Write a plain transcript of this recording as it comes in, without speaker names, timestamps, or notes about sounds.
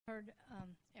heard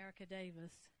Erica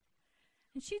Davis.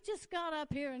 And she just got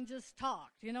up here and just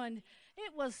talked, and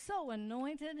it was so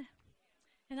anointed.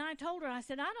 And I told her, I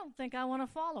said, I don't think I want to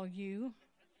follow you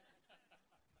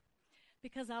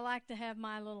because I like to have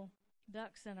my little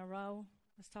ducks in a row.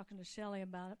 I was talking to Shelley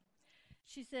about it.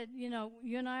 She said, you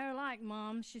and I are alike,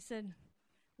 Mom. She said,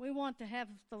 we want to have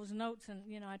those notes, and,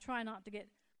 I try not to get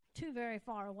too very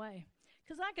far away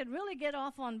because I could really get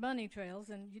off on bunny trails,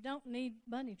 and you don't need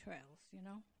bunny trails,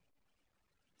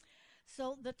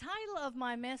 So the title of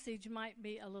my message might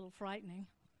be a little frightening.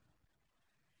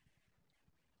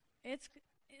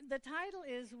 The title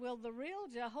is, Will the Real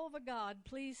Jehovah God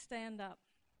Please Stand Up?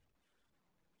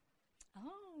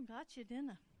 Oh, got you,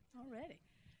 didn't I? Already.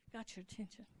 Got your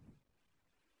attention.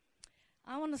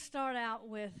 I want to start out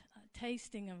with a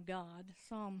tasting of God,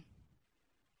 Psalm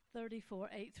 34,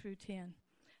 8 through 10.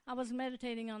 I was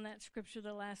meditating on that scripture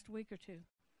the last week or two,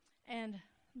 and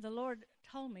the Lord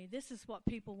told me this is what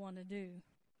people want to do.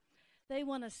 They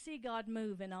want to see God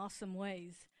move in awesome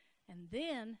ways, and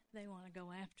then they want to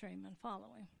go after him and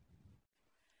follow him.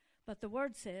 But the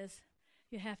word says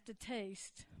you have to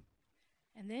taste,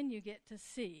 and then you get to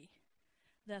see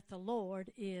that the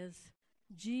Lord is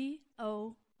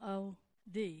G-O-O-D.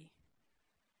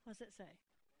 What does it say?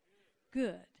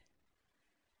 Good.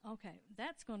 Okay,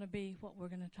 that's going to be what we're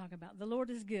going to talk about. The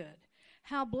Lord is good.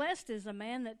 How blessed is a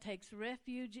man that takes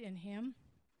refuge in him.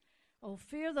 Oh,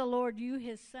 fear the Lord, you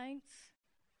his saints.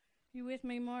 You with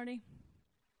me, Marty?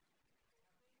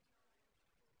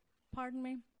 Pardon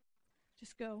me?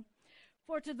 Just go.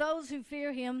 For to those who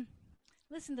fear him,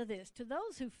 listen to this, to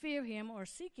those who fear him or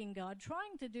seeking God,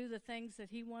 trying to do the things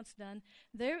that he wants done,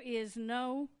 there is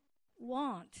no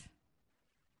want.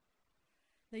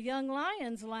 The young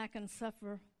lions lack and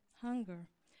suffer hunger,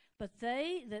 but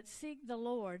they that seek the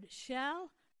Lord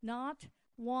shall not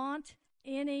want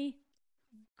any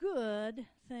good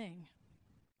thing.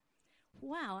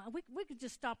 Wow, we could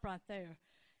just stop right there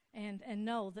and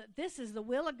know that this is the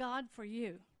will of God for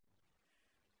you.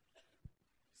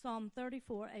 Psalm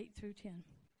 34, 8 through 10.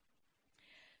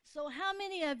 So how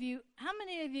many of you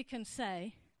can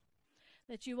say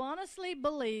that you honestly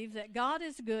believe that God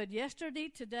is good yesterday,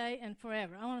 today, and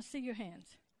forever? I want to see your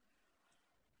hands.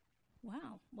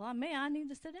 Wow. Well, I need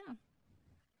to sit down.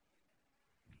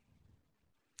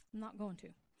 I'm not going to.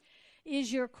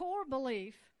 Is your core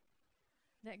belief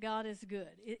that God is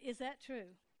good? Is that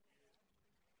true?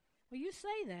 Well, you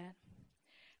say that.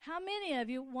 How many of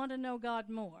you want to know God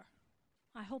more?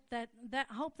 I hope that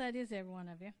is every one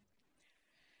of you.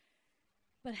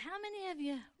 But how many of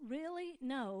you really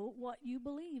know what you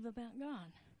believe about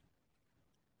God?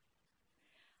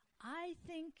 I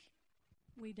think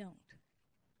we don't.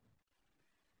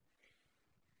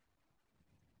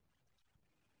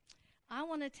 I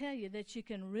want to tell you that you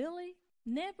can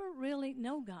never really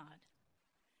know God.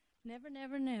 Never,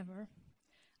 never, never.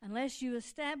 Unless you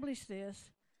establish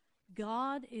this,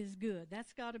 God is good.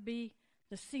 That's got to be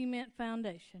the cement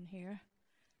foundation here.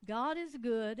 God is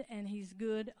good, and he's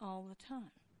good all the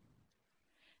time.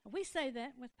 We say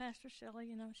that with Pastor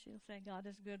Shelley, she'll say God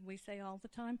is good. We say all the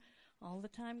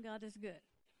time God is good.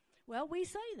 Well, we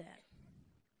say that.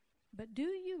 But do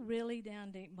you really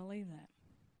down deep believe that?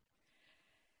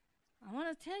 I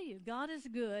want to tell you, God is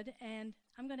good, and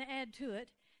I'm going to add to it,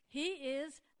 he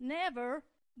is never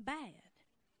bad.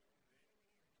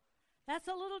 That's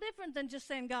a little different than just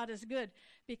saying God is good,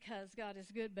 because God is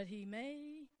good, but he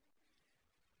may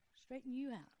straighten you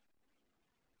out.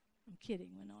 I'm kidding,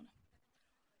 Winona.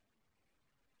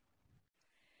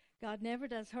 God never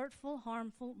does hurtful,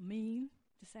 harmful, mean,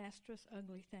 disastrous,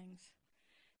 ugly things.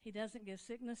 He doesn't give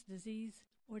sickness, disease,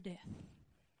 or death,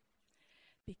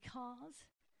 because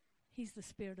he's the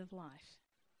Spirit of life.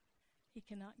 He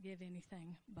cannot give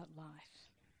anything but life.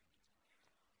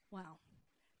 Wow.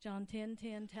 John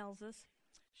 10:10 tells us,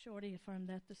 Shorty affirmed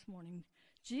that this morning,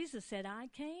 Jesus said, I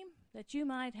came that you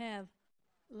might have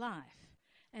life,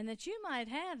 and that you might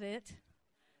have it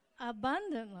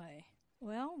abundantly.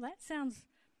 Well, that sounds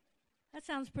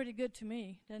pretty good to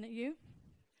me, doesn't it, you?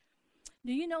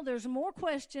 Do you know there's more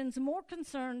questions, more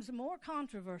concerns, more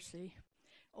controversy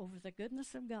over the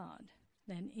goodness of God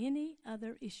than any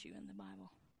other issue in the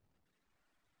Bible?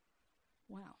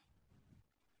 Wow.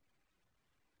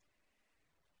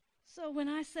 So when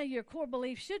I say your core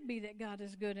belief should be that God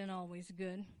is good and always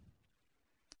good,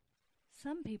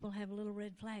 some people have little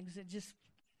red flags that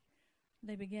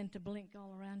they begin to blink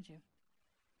all around you.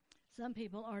 Some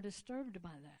people are disturbed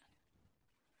by that.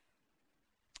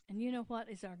 And you know what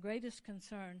is our greatest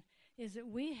concern is that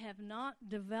we have not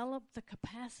developed the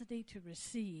capacity to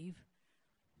receive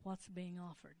what's being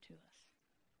offered to us.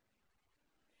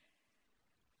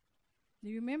 Do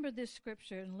you remember this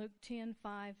scripture in Luke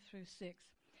 10:5-6?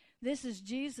 This is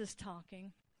Jesus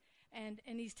talking, and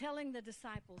he's telling the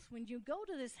disciples, when you go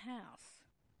to this house,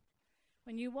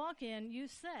 when you walk in, you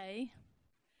say,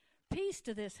 peace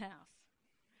to this house.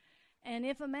 And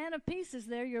if a man of peace is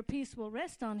there, your peace will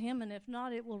rest on him, and if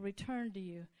not, it will return to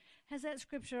you. Has that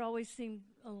scripture always seemed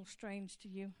a little strange to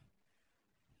you?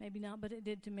 Maybe not, but it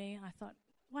did to me. I thought,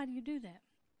 why do you do that?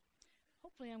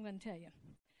 Hopefully I'm going to tell you.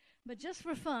 But just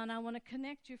for fun, I want to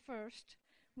connect you first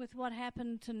with what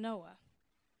happened to Noah.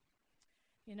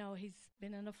 You know, he's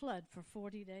been in a flood for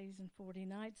 40 days and 40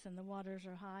 nights, and the waters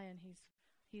are high, and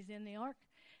he's in the ark,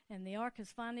 and the ark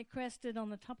has finally crested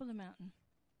on the top of the mountain.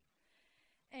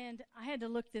 And I had to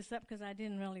look this up because I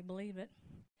didn't really believe it,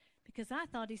 because I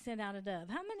thought he sent out a dove.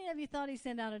 How many of you thought he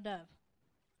sent out a dove?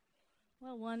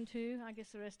 Well, 1, 2. I guess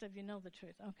the rest of you know the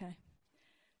truth. Okay.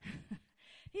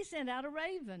 He sent out a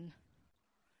raven.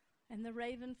 And the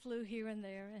raven flew here and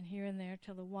there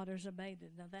till the waters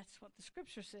abated. Now, that's what the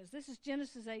scripture says. This is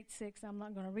Genesis 8:6. I'm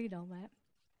not going to read all that.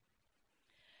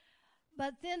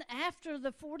 But then after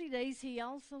the 40 days, he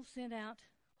also sent out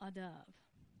a dove.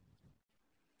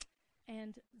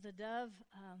 And the dove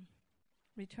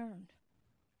returned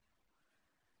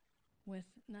with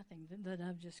nothing. The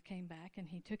dove just came back, and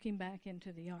he took him back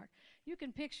into the ark. You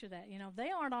can picture that. You know,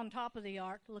 they aren't on top of the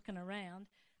ark looking around.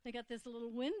 They got this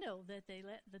little window that he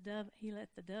let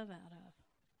the dove out of.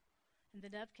 And the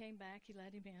dove came back, he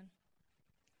let him in.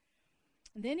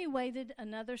 And then he waited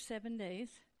another 7 days,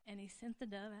 and he sent the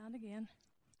dove out again.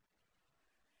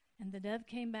 And the dove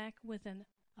came back with a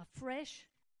fresh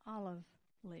olive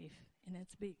leaf in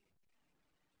its beak.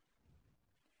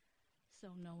 So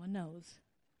Noah knows,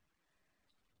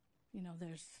 you know,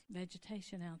 there's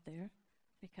vegetation out there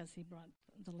because he brought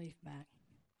the leaf back.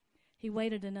 He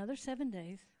waited another 7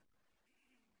 days,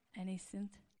 and he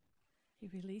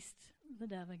released the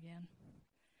dove again,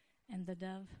 and the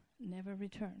dove never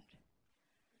returned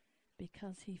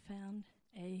because he found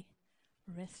a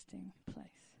resting place.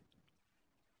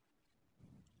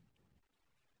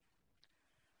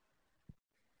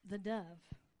 The dove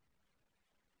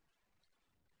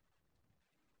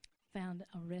found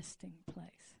a resting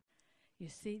place. You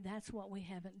see, that's what we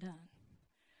haven't done.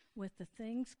 With the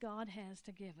things God has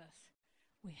to give us,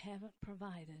 we haven't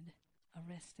provided a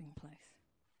resting place.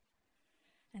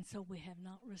 And so we have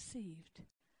not received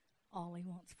all he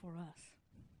wants for us.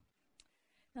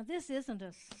 Now, this isn't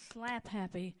a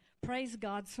slap-happy, praise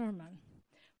God sermon,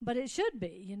 but it should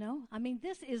be, you know. I mean,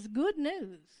 this is good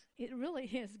news. It really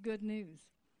is good news.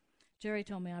 Jerry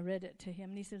told me, I read it to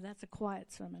him, and he said, that's a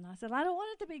quiet sermon. I said, I don't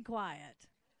want it to be quiet.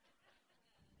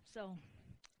 So,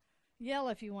 yell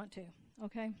if you want to,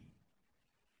 okay?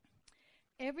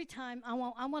 Every time, I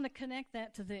want to connect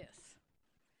that to this.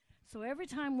 So every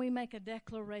time we make a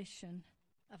declaration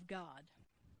of God,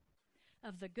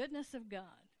 of the goodness of God,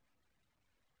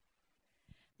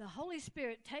 the Holy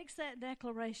Spirit takes that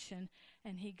declaration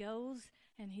and he goes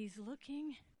and he's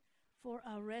looking for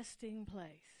a resting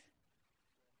place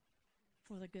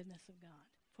for the goodness of God,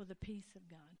 for the peace of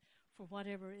God, for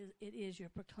whatever it is you're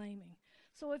proclaiming.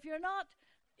 So if you're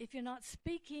not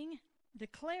speaking,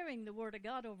 declaring the word of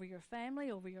God over your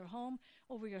family, over your home,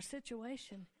 over your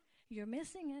situation, you're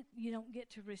missing it. You don't get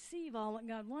to receive all that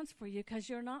God wants for you because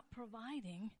you're not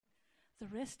providing the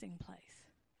resting place.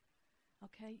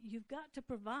 Okay? You've got to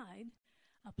provide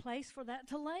a place for that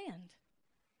to land.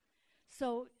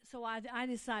 So I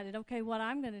decided, okay, what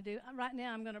I'm going to do, right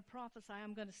now I'm going to prophesy,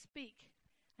 I'm going to speak,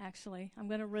 actually. I'm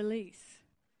going to release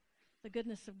the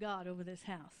goodness of God over this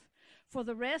house. For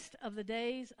the rest of the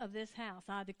days of this house,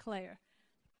 I declare,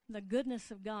 the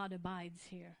goodness of God abides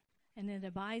here, and it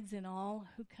abides in all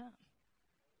who come.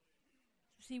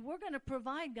 See, we're going to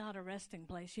provide God a resting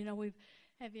place. You know,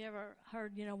 have you ever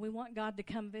heard, you know, we want God to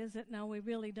come visit? No, we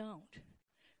really don't.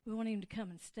 We want him to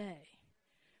come and stay.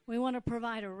 We want to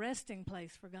provide a resting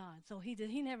place for God. So he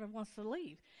never wants to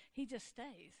leave. He just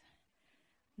stays.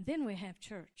 Then we have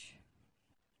church.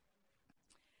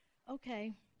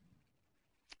 Okay.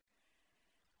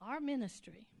 Our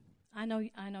ministry, I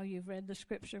know you've read the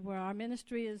scripture where our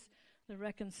ministry is the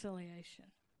reconciliation,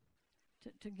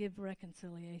 to give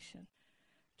reconciliation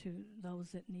to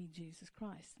those that need Jesus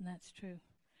Christ, and that's true.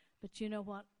 But you know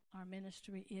what our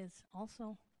ministry is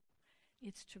also?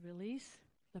 It's to release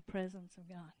the presence of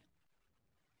God.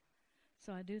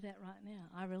 So I do that right now.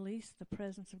 I release the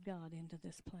presence of God into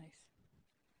this place.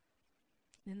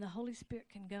 Then the Holy Spirit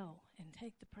can go and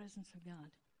take the presence of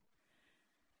God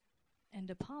and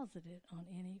deposit it on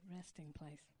any resting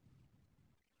place.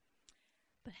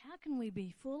 But how can we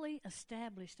be fully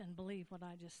established and believe what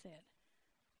I just said?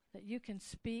 That you can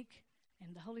speak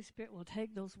And the Holy Spirit will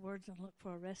take those words and look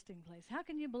for a resting place. How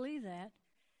can you believe that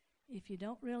if you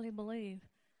don't really believe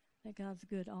that God's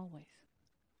good always?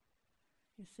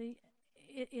 You see,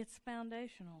 it's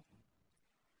foundational.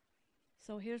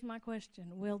 So here's my question.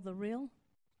 Will the real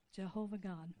Jehovah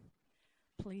God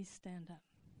please stand up?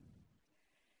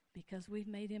 Because we've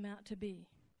made him out to be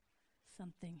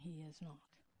something he is not.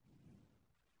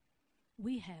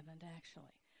 We haven't,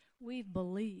 actually. We've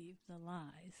believed the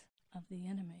lies of the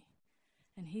enemy,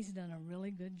 and he's done a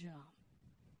really good job.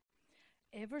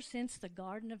 Ever since the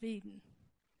Garden of Eden,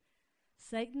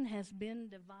 Satan has been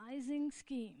devising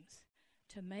schemes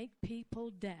to make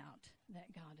people doubt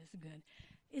that God is good.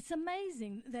 It's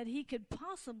amazing that he could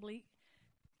possibly,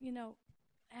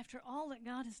 after all that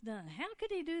God has done, how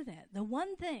could he do that? The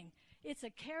one thing, it's a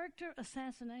character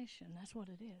assassination. That's what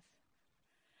it is.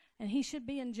 And he should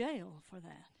be in jail for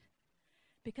that.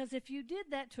 Because if you did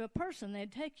that to a person,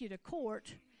 they'd take you to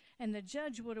court, and the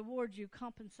judge would award you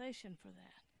compensation for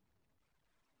that.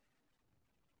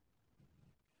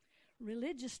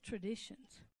 Religious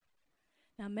traditions.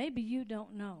 Now, maybe you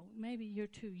don't know. Maybe you're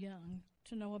too young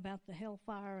to know about the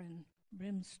hellfire and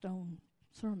brimstone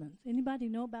sermons. Anybody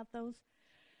know about those?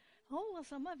 Oh, well,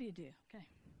 some of you do. Okay.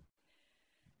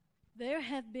 There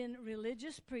have been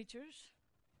religious preachers,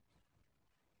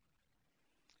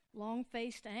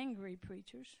 long-faced, angry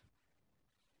preachers,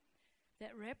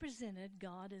 that represented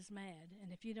God as mad.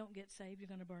 And if you don't get saved, you're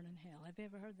going to burn in hell. Have you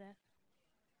ever heard that?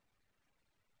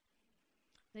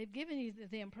 They've given you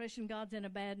the impression God's in a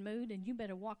bad mood, and you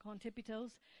better walk on tippy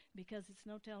toes because it's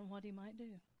no telling what he might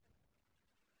do.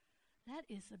 That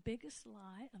is the biggest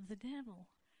lie of the devil.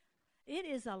 It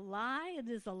is a lie, it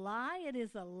is a lie, it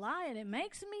is a lie, and it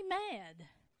makes me mad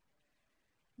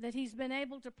that he's been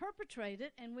able to perpetrate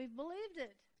it, and we've believed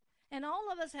it. And all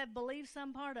of us have believed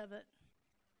some part of it.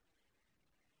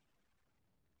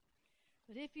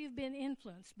 But if you've been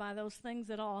influenced by those things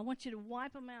at all, I want you to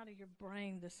wipe them out of your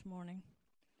brain this morning,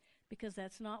 because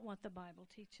that's not what the Bible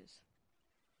teaches.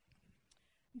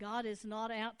 God is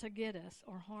not out to get us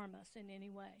or harm us in any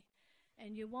way.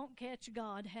 And you won't catch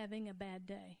God having a bad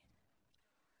day.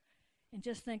 And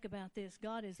just think about this.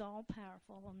 God is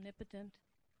all-powerful, omnipotent.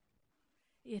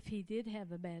 If he did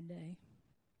have a bad day,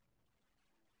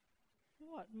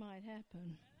 what might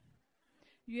happen?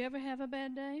 You ever have a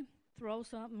bad day? Throw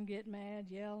something, get mad,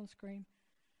 yell, and scream.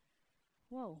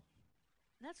 Whoa.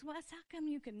 That's how come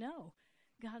you can know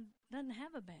God doesn't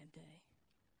have a bad day.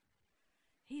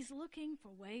 He's looking for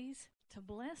ways to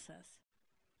bless us.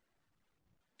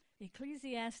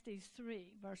 Ecclesiastes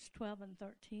 3, verse 12 and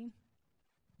 13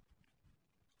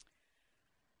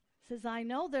 says, I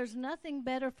know there's nothing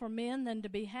better for men than to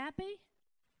be happy.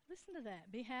 Listen to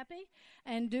that. Be happy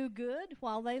and do good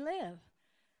while they live,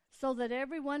 so that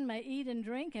everyone may eat and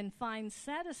drink and find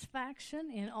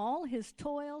satisfaction in all his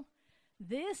toil.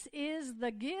 This is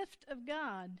the gift of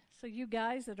God. So you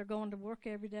guys that are going to work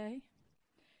every day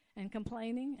and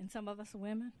complaining, and some of us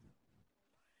women,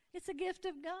 it's a gift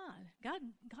of God.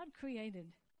 God created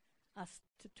us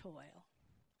to toil.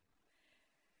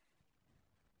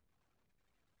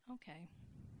 Okay.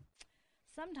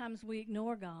 Sometimes we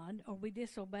ignore God or we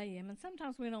disobey him, and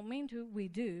sometimes we don't mean to, we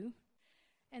do.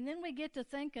 And then we get to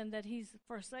thinking that he's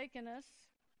forsaken us,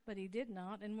 but he did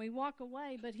not, and we walk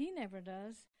away, but he never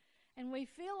does. And we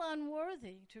feel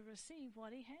unworthy to receive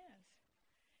what he has.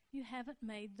 You haven't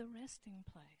made the resting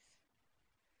place.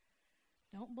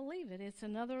 Don't believe it. It's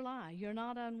another lie. You're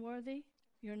not unworthy.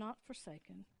 You're not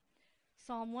forsaken.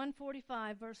 Psalm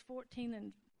 145, verse 14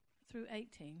 and through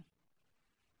 18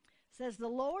 says, the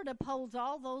Lord upholds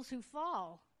all those who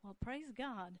fall. Well, praise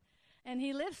God. And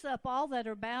he lifts up all that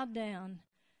are bowed down.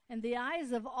 And the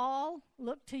eyes of all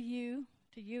look to you,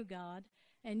 God.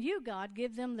 And you, God,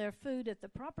 give them their food at the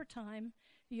proper time.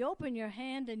 You open your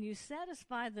hand and you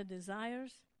satisfy the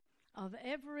desires of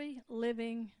every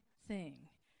living thing.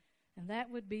 And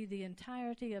that would be the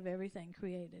entirety of everything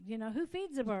created. You know, who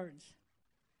feeds the birds?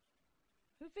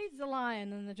 Who feeds the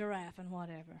lion and the giraffe and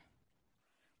whatever?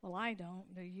 Well, I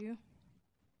don't. Do you?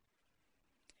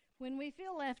 When we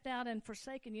feel left out and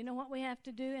forsaken, you know what we have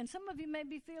to do? And some of you may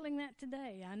be feeling that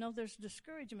today. I know there's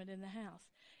discouragement in the house.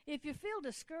 If you feel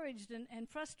discouraged and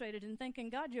frustrated and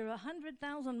thinking, God, you're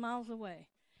 100,000 miles away,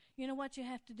 you know what you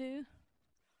have to do?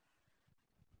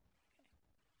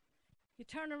 You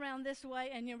turn around this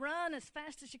way and you run as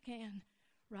fast as you can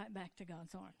right back to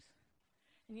God's arms.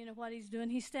 And you know what he's doing?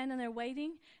 He's standing there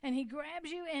waiting, and he grabs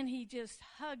you and he just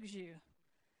hugs you.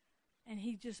 And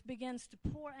he just begins to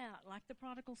pour out, like the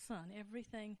prodigal son,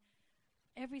 everything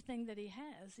that he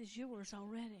has is yours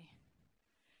already.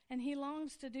 And he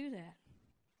longs to do that.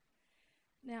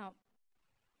 Now,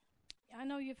 I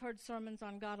know you've heard sermons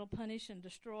on God will punish and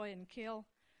destroy and kill.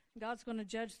 God's going to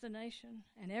judge the nation,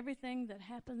 and everything that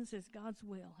happens is God's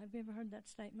will. Have you ever heard that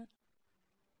statement?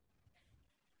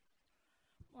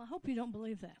 Well, I hope you don't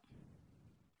believe that.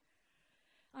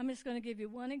 I'm just going to give you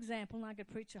one example, and I could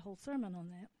preach a whole sermon on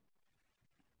that.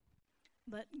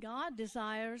 But God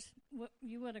desires,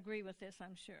 you would agree with this,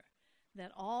 I'm sure,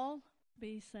 that all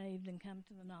be saved and come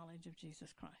to the knowledge of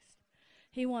Jesus Christ.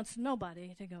 He wants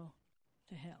nobody to go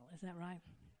to hell. Is that right?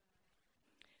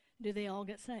 Do they all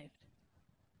get saved?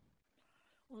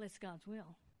 Well, it's God's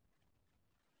will.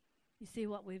 You see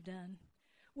what we've done?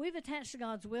 We've attached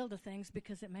God's will to things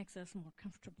because it makes us more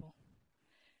comfortable.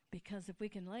 Because if we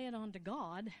can lay it on to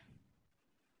God,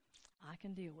 I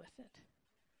can deal with it.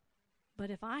 But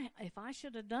if I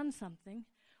should have done something,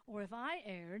 or if I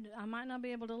erred, I might not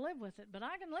be able to live with it. But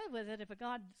I can live with it if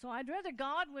God. So I'd rather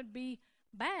God would be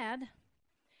bad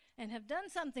and have done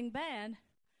something bad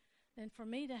than for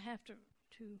me to have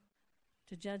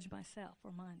to judge myself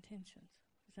or my intentions.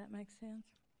 Does that make sense?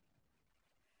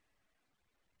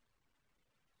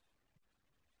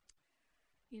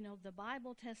 You know, the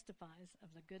Bible testifies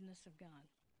of the goodness of God,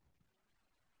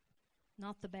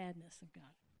 not the badness of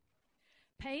God.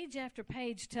 Page after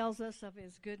page tells us of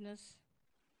his goodness.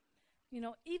 You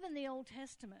know, even the Old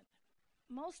Testament,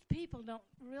 most people don't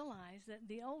realize that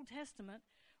the Old Testament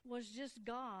was just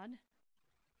God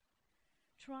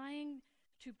trying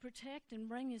to protect and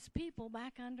bring his people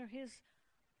back under his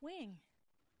wing.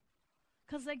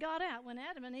 Because they got out. When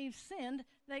Adam and Eve sinned,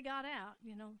 they got out,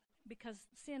 you know, because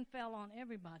sin fell on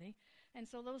everybody. And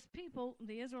so those people,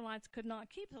 the Israelites, could not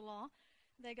keep the law.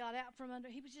 They got out from under.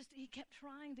 He kept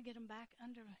trying to get them back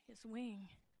under his wing.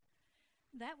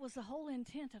 That was the whole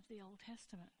intent of the Old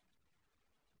Testament.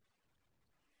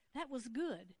 That was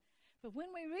good. But when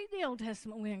we read the Old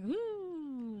Testament, we think,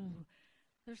 ooh,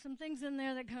 there's some things in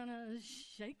there that kind of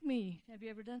shake me. Have you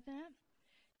ever done that?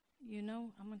 You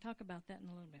know, I'm going to talk about that in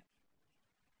a little bit.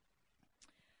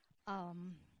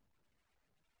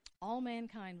 All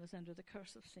mankind was under the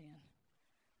curse of sin.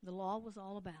 The law was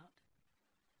all about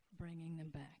bringing them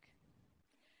back.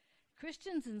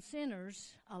 Christians and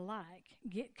sinners alike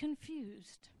get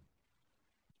confused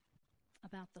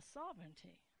about the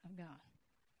sovereignty of God.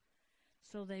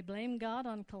 So they blame God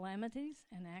on calamities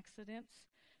and accidents,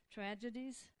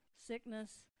 tragedies,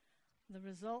 sickness, the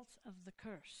results of the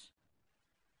curse.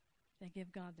 They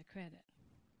give God the credit.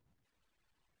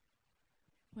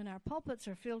 When our pulpits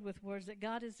are filled with words that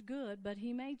God is good, but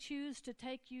he may choose to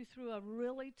take you through a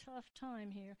really tough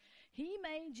time here. He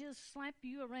may just slap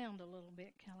you around a little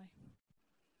bit, Kelly.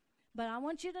 But I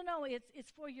want you to know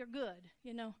it's for your good.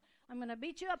 You know, I'm going to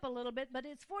beat you up a little bit, but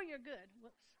it's for your good.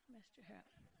 Whoops, messed your hair up.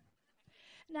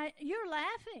 Now, you're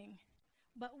laughing,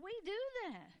 but we do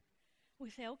that. We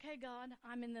say, okay, God,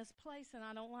 I'm in this place and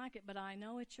I don't like it, but I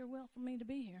know it's your will for me to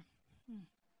be here.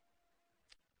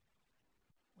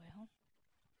 Well,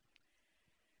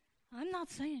 I'm not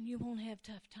saying you won't have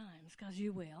tough times, because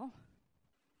you will.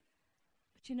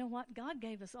 But you know what? God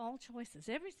gave us all choices.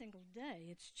 Every single day,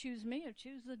 it's choose me or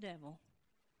choose the devil.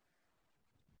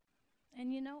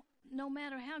 And you know, no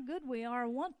matter how good we are,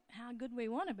 how good we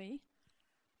want to be,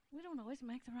 we don't always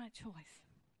make the right choice,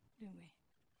 do we?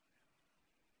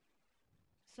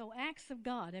 So acts of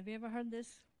God, have you ever heard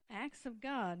this? Acts of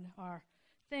God are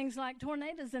things like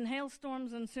tornadoes and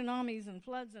hailstorms and tsunamis and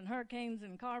floods and hurricanes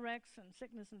and car wrecks and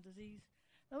sickness and disease.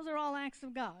 Those are all acts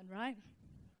of God, right?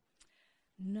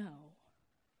 No.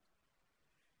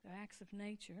 They're acts of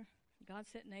nature. God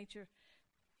set nature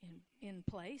in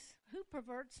place. Who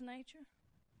perverts nature?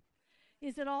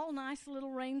 Is it all nice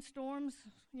little rainstorms,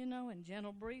 you know, and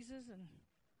gentle breezes? And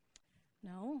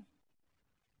no.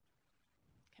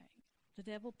 Okay. The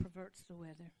devil perverts the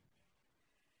weather.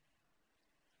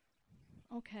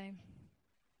 Okay,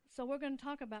 so we're going to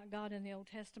talk about God in the Old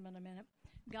Testament a minute.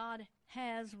 God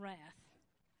has wrath,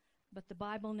 but the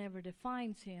Bible never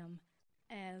defines him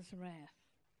as wrath.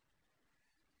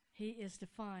 He is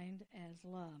defined as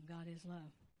love. God is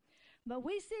love. But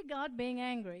we see God being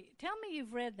angry. Tell me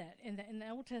you've read that in the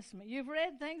Old Testament. You've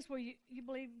read things where you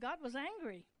believe God was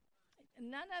angry.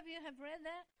 None of you have read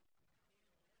that?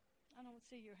 I don't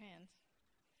see your hands.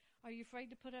 Are you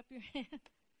afraid to put up your hand?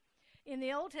 In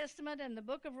the Old Testament and the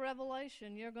book of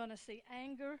Revelation, you're going to see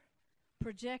anger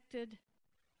projected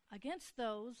against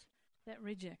those that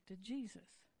rejected Jesus.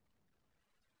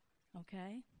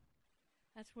 Okay?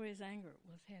 That's where his anger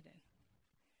was headed.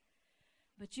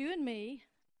 But you and me,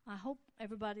 I hope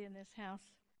everybody in this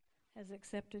house has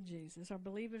accepted Jesus, are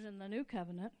believers in the new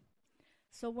covenant.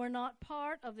 So we're not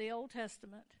part of the Old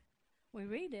Testament. We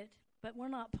read it, but we're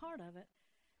not part of it.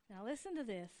 Now listen to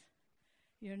this.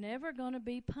 You're never going to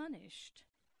be punished,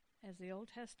 as the Old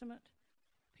Testament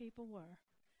people were,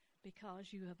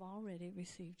 because you have already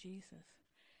received Jesus.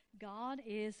 God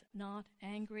is not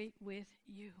angry with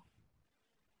you.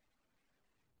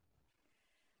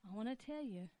 I want to tell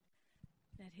you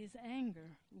that his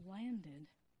anger landed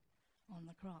on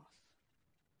the cross,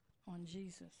 on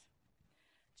Jesus.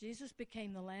 Jesus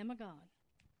became the Lamb of God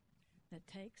that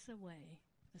takes away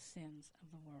the sins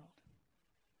of the world.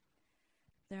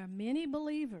 There are many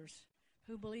believers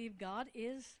who believe God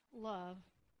is love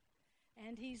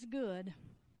and he's good,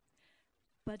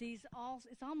 but it's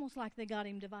almost like they got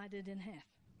him divided in half.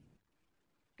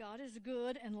 God is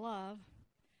good and love,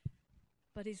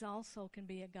 but he's also can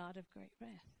be a God of great wrath.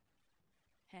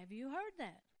 Have you heard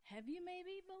that? Have you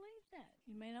maybe believed that?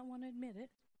 You may not want to admit it.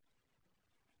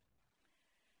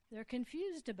 They're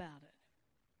confused about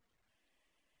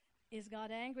it. Is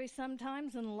God angry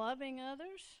sometimes and loving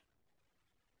others?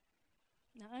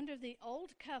 Now, under the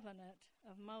old covenant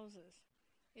of Moses,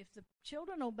 if the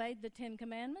children obeyed the 10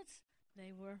 Commandments,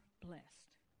 they were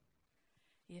blessed.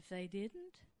 If they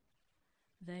didn't,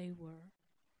 they were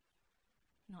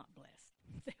not blessed.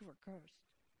 They were cursed.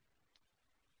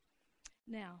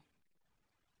 Now,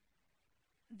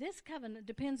 this covenant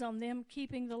depends on them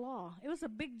keeping the law. It was a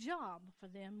big job for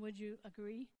them, would you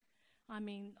agree? I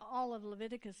mean, all of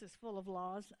Leviticus is full of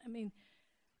laws. I mean,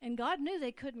 and God knew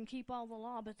they couldn't keep all the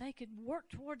law, but they could work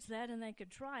towards that and they could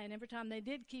try. And every time they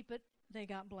did keep it, they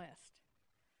got blessed.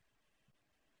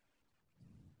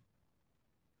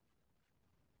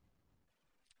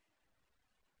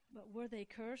 But were they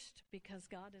cursed because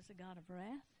God is a God of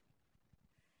wrath?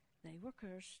 They were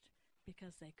cursed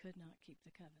because they could not keep the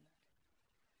covenant.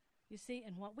 You see,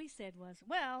 and what we said was,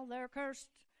 well, they're cursed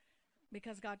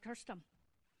because God cursed them.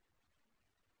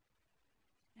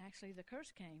 Actually, the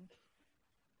curse came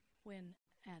when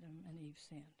Adam and Eve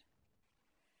sinned.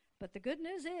 But the good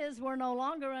news is we're no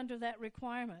longer under that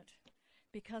requirement.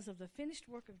 Because of the finished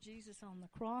work of Jesus on the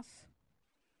cross,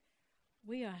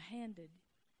 we are handed.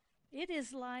 It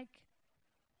is like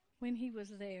when he was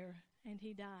there and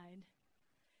he died.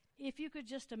 If you could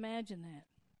just imagine that.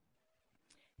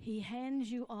 He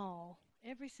hands you all,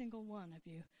 every single one of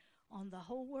you, on the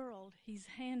whole world, he's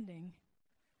handing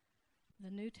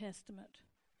the New Testament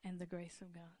and the grace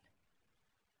of God.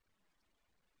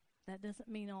 That doesn't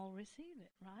mean all receive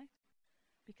it, right?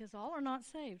 Because all are not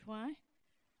saved. Why?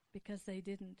 Because they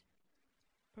didn't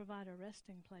provide a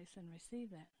resting place and receive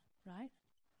that, right?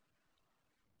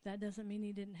 That doesn't mean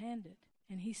he didn't hand it,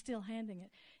 and he's still handing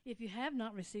it. If you have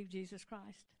not received Jesus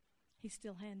Christ, he's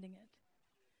still handing it.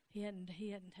 He hadn't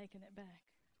taken it back.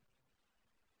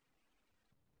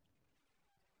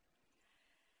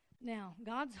 Now,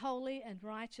 God's holy and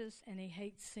righteous, and he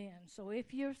hates sin. So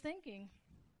if you're thinking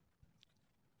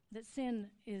that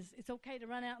it's okay to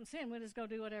run out and sin, we'll just go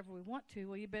do whatever we want to,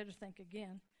 well, you better think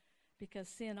again, because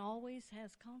sin always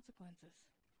has consequences.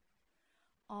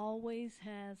 Always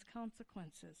has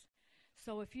consequences.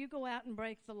 So if you go out and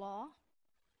break the law,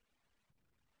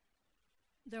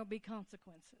 there'll be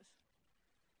consequences.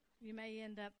 You may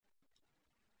end up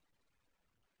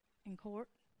in court,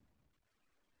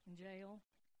 in jail.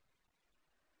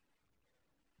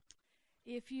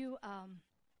 If you I'm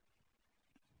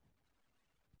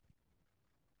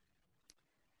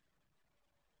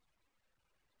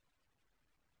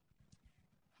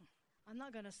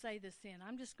not going to say the sin.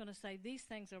 I'm just going to say these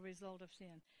things are a result of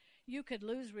sin. You could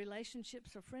lose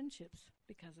relationships or friendships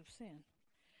because of sin.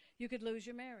 You could lose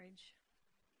your marriage.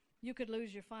 You could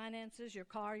lose your finances, your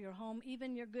car, your home,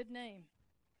 even your good name.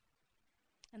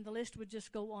 And the list would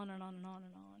just go on and on and on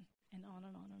and on and on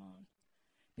and on and on.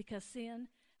 Because sin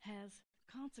has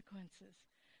consequences.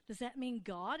 Does that mean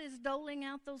God is doling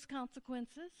out those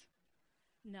consequences?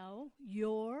 No,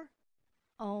 your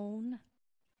own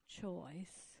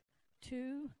choice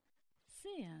to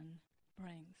sin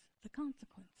brings the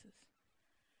consequences.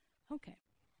 Okay.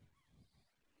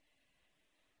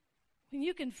 When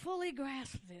you can fully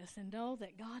grasp this and know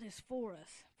that God is for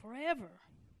us forever,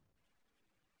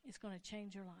 it's going to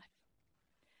change your life.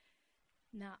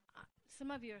 Now, some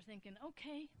of you are thinking,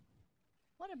 okay,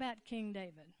 what about King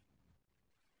David?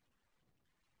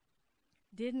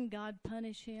 Didn't God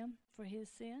punish him for his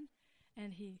sin?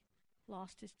 And he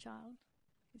lost his child.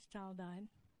 His child died.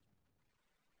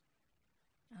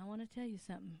 I want to tell you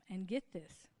something, and get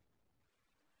this.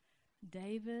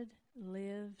 David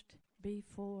lived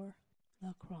before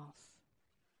the cross.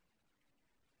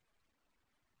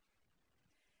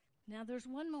 Now there's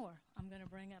one more I'm going to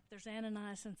bring up. There's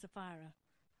Ananias and Sapphira.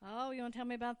 Oh, you want to tell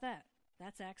me about that?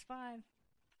 That's Acts 5.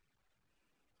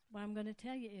 What I'm going to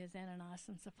tell you is Ananias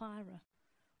and Sapphira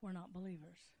were not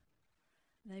believers.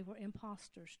 They were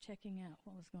imposters checking out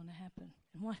what was going to happen.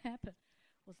 And what happened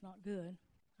was not good.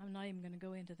 I'm not even going to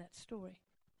go into that story.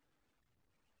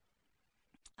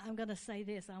 I'm going to say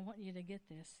this. I want you to get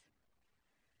this.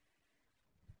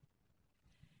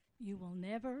 You will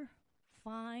never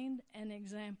find an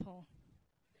example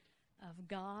of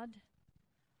God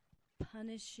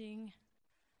punishing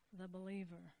the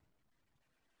believer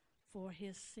for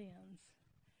his sins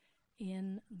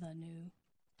in the New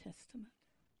Testament.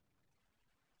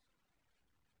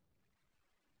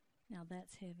 Now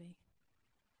that's heavy.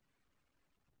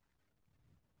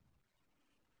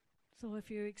 So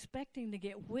if you're expecting to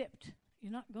get whipped,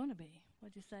 you're not going to be.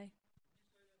 What'd you say?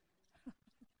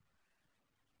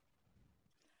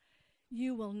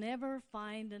 You will never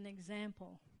find an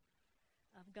example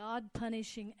of God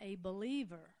punishing a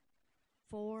believer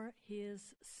for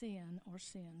his sin or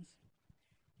sins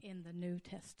in the New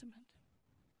Testament.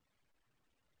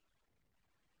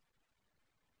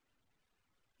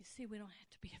 You see, we don't have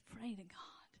to be afraid of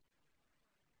God.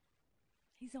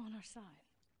 He's on our side.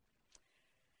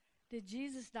 Did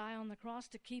Jesus die on the cross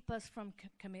to keep us from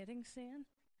committing sin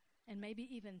and maybe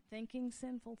even thinking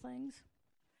sinful things?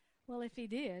 Well, if he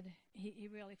did, he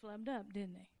really flubbed up,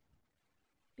 didn't he?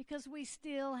 Because we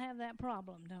still have that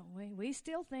problem, don't we? We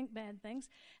still think bad things,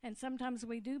 and sometimes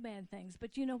we do bad things.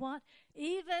 But you know what?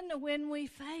 Even when we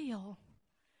fail,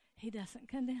 he doesn't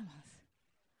condemn us.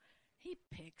 He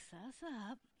picks us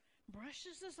up,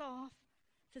 brushes us off,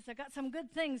 says, I got some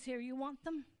good things here. You want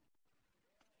them?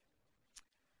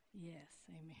 Yes,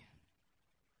 amen.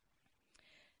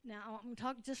 Now, I'm going to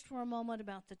talk just for a moment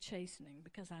about the chastening,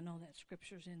 because I know that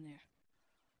scripture's in there.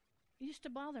 It used to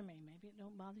bother me. Maybe it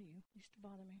don't bother you. It used to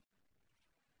bother me.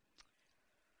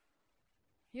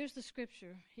 Here's the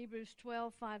scripture, Hebrews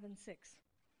 12:5-6.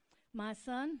 My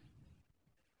son,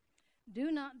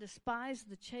 do not despise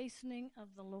the chastening of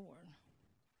the Lord.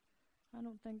 I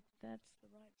don't think that's the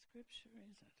right scripture,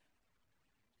 is it?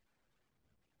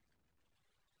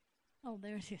 Oh,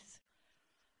 there it is.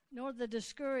 Nor the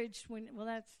discouraged when, well,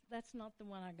 that's not the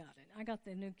one I got it. I got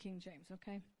the New King James,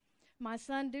 okay? My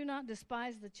son, do not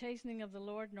despise the chastening of the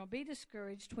Lord, nor be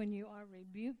discouraged when you are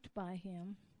rebuked by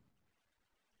him.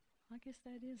 I guess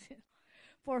that is it.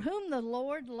 For whom the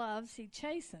Lord loves, he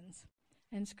chastens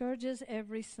and scourges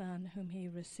every son whom he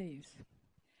receives.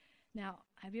 Now,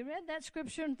 have you read that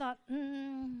scripture and thought,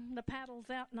 the paddle's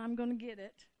out and I'm going to get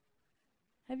it?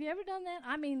 Have you ever done that?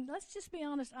 I mean, let's just be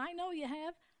honest. I know you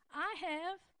have. I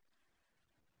have.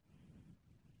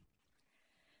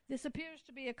 This appears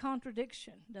to be a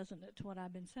contradiction, doesn't it, to what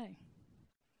I've been saying?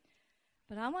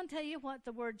 But I want to tell you what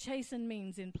the word chasten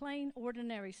means. In plain,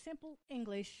 ordinary, simple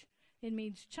English, it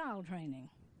means child training.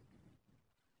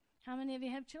 How many of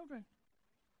you have children?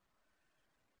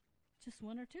 Just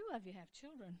one or two of you have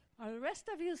children. Are the rest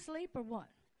of you asleep or what?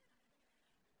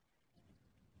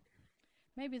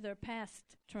 Maybe they're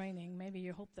past training. Maybe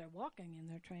you hope they're walking in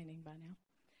their training by now.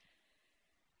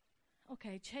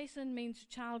 Okay, chasten means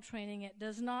child training. It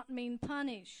does not mean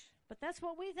punish. But that's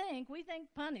what we think. We think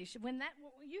punish. When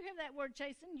you hear that word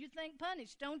chasten, you think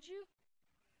punish, don't you?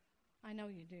 I know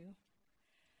you do.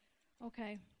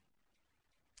 Okay.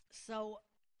 So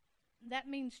that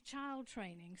means child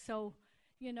training. So,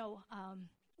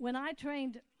 when I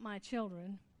trained my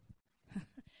children,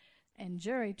 and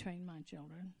Jerry trained my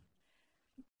children,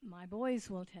 my boys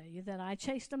will tell you that I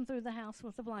chased them through the house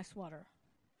with a fly swatter.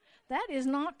 That is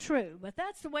not true, but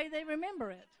that's the way they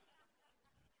remember it.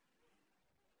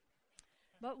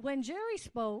 But when Jerry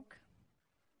spoke,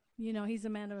 he's a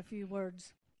man of a few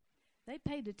words, they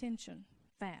paid attention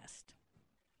fast.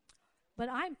 But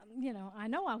I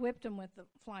know I whipped them with the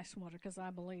fly swatter because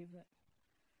I believe that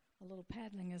a little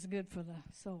paddling is good for the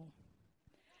soul.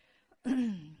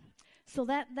 So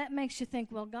that makes you think,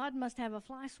 well, God must have a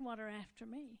fly swatter after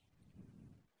me.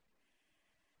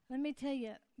 Let me tell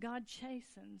you, God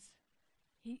chastens.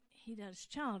 He does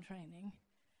child training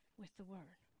with the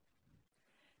Word.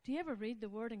 Do you ever read the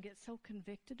Word and get so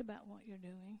convicted about what you're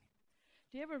doing?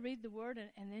 Do you ever read the Word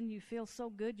and then you feel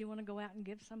so good you want to go out and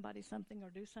give somebody something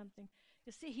or do something?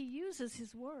 You see, He uses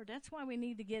His Word. That's why we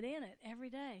need to get in it every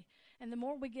day. And the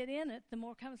more we get in it, the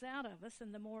more comes out of us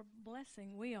and the more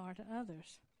blessing we are to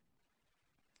others.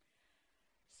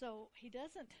 So He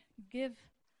doesn't give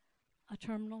a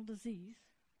terminal disease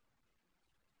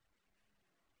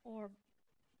or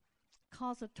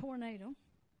cause a tornado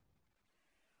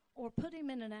or put him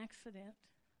in an accident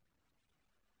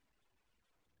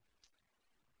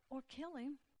or kill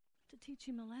him to teach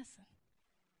him a lesson.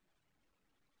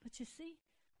 But you see,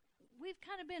 we've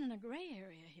kind of been in a gray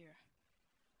area here.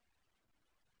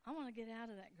 I want to get out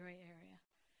of that gray area.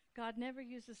 God never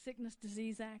uses sickness,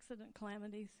 disease, accident,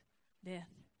 calamities, death,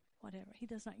 whatever. He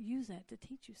does not use that to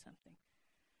teach you something.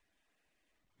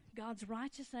 God's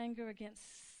righteous anger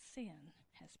against sin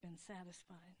has been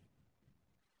satisfied.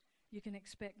 You can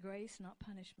expect grace, not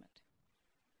punishment.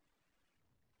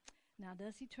 Now,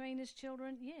 does he train his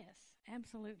children? Yes,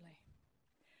 absolutely.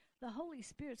 The Holy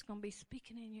Spirit's going to be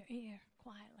speaking in your ear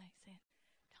quietly, saying,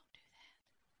 don't do that.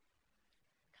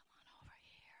 Come on over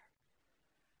here.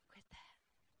 Quit that.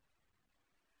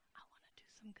 I want to do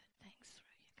some good things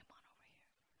through you. Come on over here.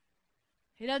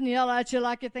 He doesn't yell at you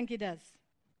like you think he does.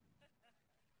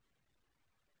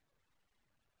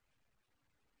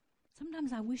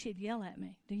 Sometimes I wish he'd yell at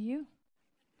me. Do you?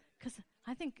 Because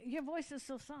I think your voice is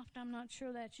so soft, I'm not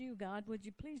sure that's you, God. Would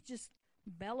you please just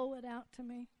bellow it out to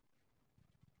me?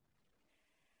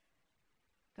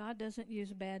 God doesn't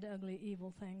use bad, ugly,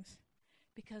 evil things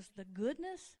because the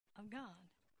goodness of God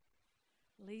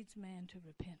leads man to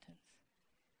repentance.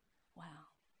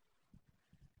 Wow.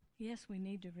 Yes, we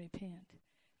need to repent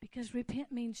because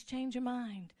repent means change your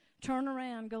mind, turn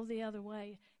around, go the other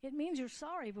way. It means you're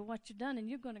sorry for what you've done and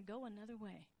you're going to go another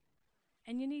way.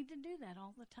 And you need to do that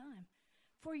all the time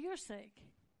for your sake.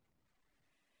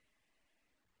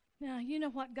 Now, you know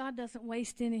what? God doesn't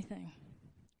waste anything.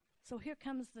 So here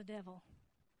comes the devil.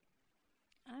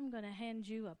 I'm going to hand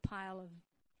you a pile of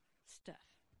stuff.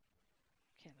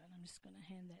 Kevin, I'm just going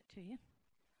to hand that to you.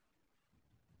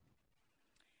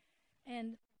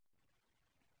 And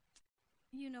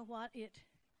you know what?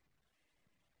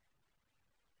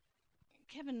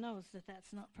 Kevin knows that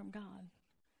that's not from God.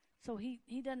 So he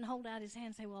doesn't hold out his hand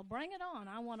and say, well, bring it on.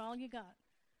 I want all you got.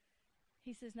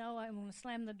 He says, no, I'm going to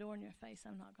slam the door in your face.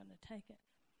 I'm not going to take it.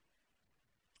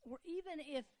 Or even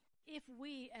if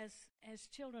we, as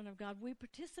children of God, we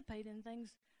participate in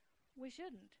things we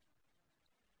shouldn't.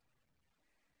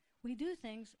 We do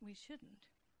things we shouldn't.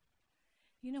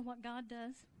 You know what God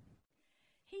does?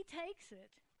 He takes it.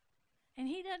 And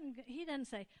he doesn't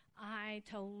say, I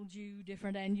told you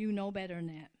different and you know better than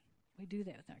that. We do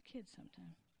that with our kids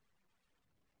sometimes.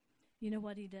 You know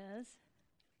what he does?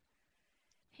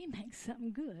 He makes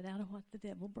something good out of what the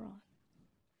devil brought.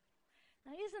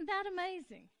 Now, isn't that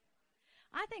amazing?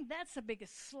 I think that's the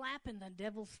biggest slap in the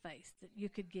devil's face that you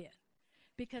could get.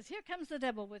 Because here comes the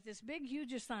devil with this big,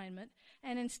 huge assignment,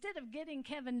 and instead of getting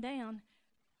Kevin down,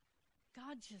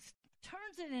 God just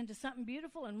turns it into something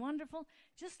beautiful and wonderful,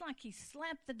 just like he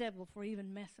slapped the devil for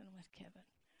even messing with Kevin,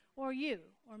 or you,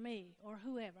 or me, or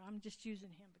whoever. I'm just using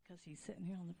him because he's sitting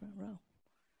here on the front row.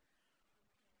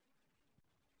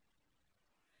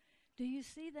 Do you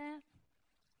see that?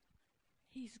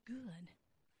 He's good.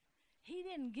 He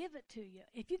didn't give it to you.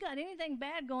 If you got anything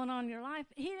bad going on in your life,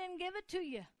 he didn't give it to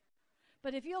you.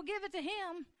 But if you'll give it to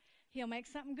him, he'll make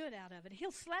something good out of it.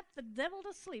 He'll slap the devil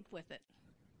to sleep with it.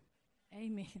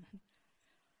 Amen.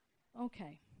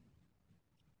 Okay.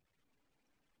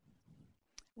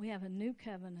 We have a new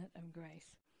covenant of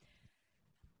grace.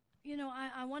 You know,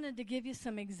 I wanted to give you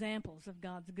some examples of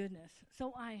God's goodness.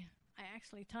 So I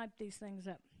actually typed these things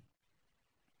up.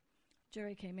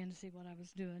 Jerry came in to see what I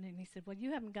was doing, and he said, well,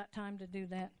 you haven't got time to do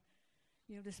that.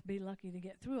 You'll just be lucky to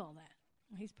get through all that.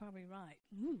 Well, he's probably right.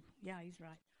 Ooh, yeah, he's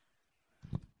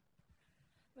right.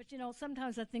 But, you know,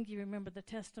 sometimes I think you remember the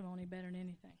testimony better than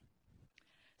anything.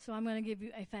 So I'm going to give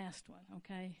you a fast one,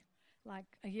 okay?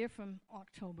 Like a year from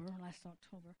last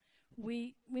October,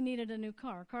 we needed a new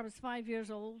car. Our car was 5 years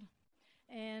old,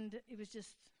 and it was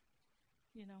just,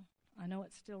 you know, I know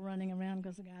it's still running around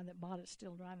because the guy that bought it's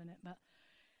still driving it, but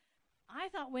I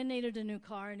thought we needed a new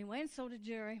car anyway, and so did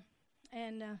Jerry.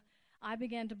 And I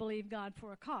began to believe God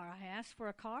for a car. I asked for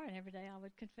a car, and every day I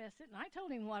would confess it. And I told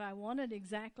him what I wanted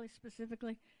exactly,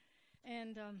 specifically.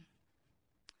 And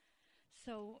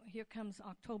so here comes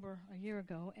October a year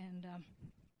ago, and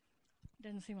it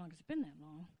doesn't seem like it's been that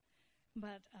long.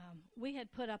 But we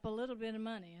had put up a little bit of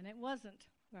money, and it wasn't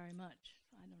very much.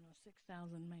 I don't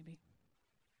know, $6,000 maybe,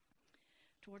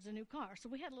 towards a new car. So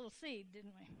we had a little seed,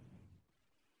 didn't we?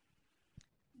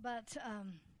 But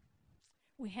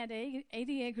we had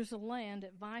 80 acres of land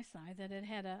at Visai that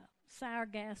had a sour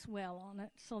gas well on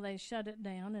it, so they shut it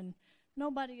down, and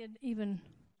nobody had even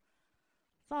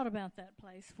thought about that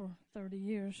place for 30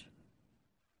 years.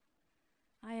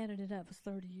 I added it up, it was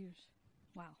 30 years.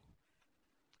 Wow.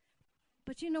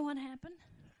 But you know what happened?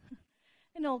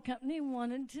 An old company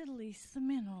wanted to lease the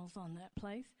minerals on that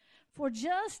place for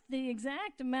just the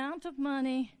exact amount of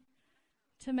money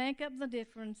to make up the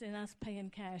difference in us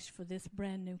paying cash for this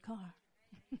brand new car.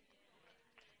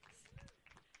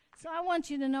 So I want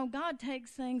you to know God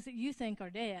takes things that you think are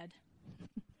dead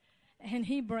and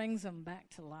he brings them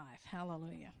back to life.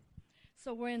 Hallelujah.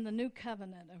 So we're in the new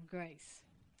covenant of grace.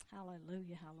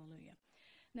 Hallelujah, hallelujah.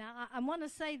 Now, I want to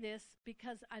say this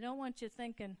because I don't want you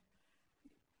thinking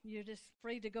you're just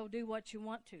free to go do what you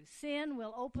want to. Sin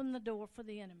will open the door for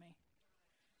the enemy,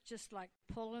 just like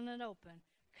pulling it open.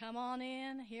 Come on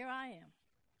in, here I am.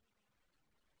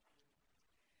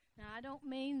 Now, I don't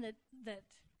mean that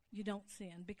you don't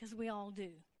sin, because we all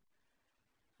do.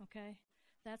 Okay?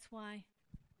 That's why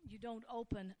you don't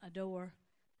open a door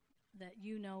that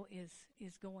you know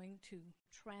is going to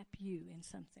trap you in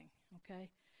something. Okay?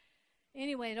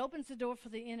 Anyway, it opens the door for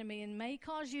the enemy and may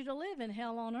cause you to live in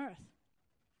hell on earth.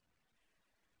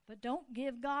 But don't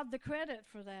give God the credit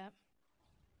for that.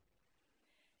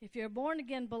 If you're a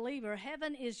born-again believer,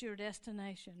 heaven is your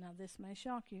destination. Now, this may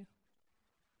shock you.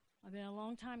 I've been a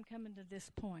long time coming to this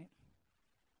point.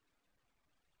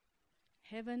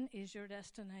 Heaven is your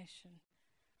destination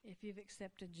if you've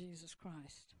accepted Jesus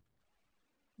Christ,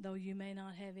 though you may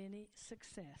not have any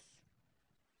success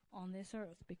on this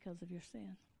earth because of your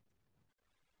sin.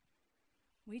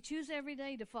 We choose every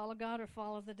day to follow God or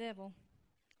follow the devil.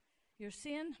 Your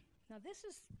sin, now this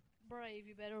is brave,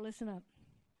 you better listen up.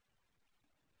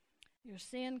 Your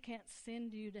sin can't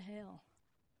send you to hell.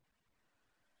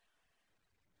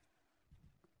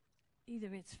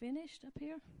 Either it's finished up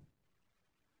here,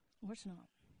 or it's not.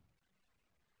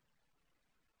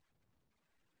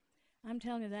 I'm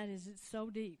telling you, it's so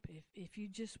deep. If you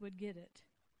just would get it,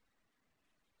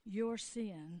 your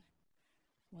sin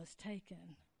was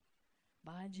taken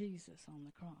by Jesus on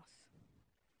the cross.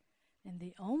 And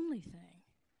the only thing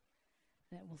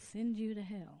that will send you to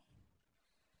hell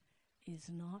is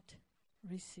not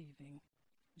receiving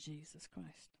Jesus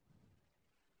Christ.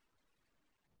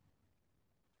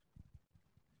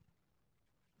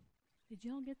 Did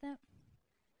y'all get that?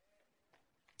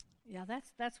 Yeah,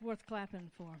 that's worth clapping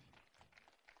for.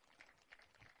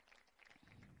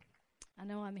 I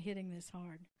know I'm hitting this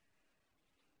hard.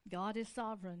 God is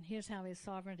sovereign. Here's how his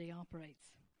sovereignty operates.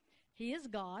 He is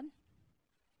God.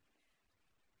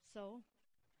 So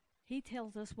he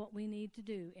tells us what we need to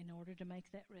do in order to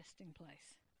make that resting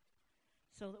place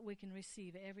so that we can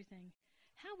receive everything.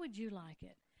 How would you like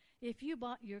it if you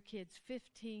bought your kids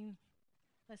 15,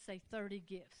 let's say 30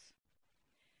 gifts,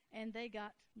 and they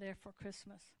got there for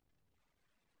Christmas,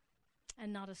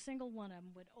 and not a single one of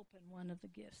them would open one of the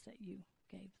gifts that you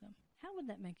gave them? How would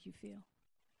that make you feel?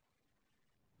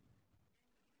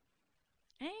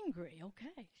 Angry,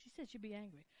 okay. She said she'd be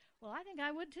angry. Well, I think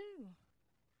I would too.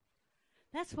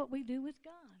 That's what we do with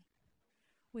God.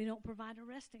 We don't provide a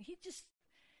resting. He's just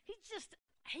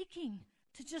aching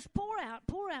to just pour out,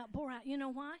 pour out, pour out. You know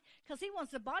why? Because he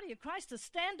wants the body of Christ to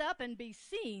stand up and be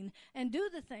seen and do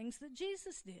the things that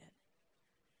Jesus did.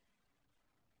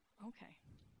 Okay.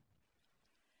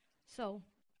 So,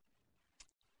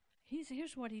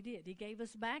 here's what he did. He gave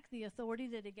us back the authority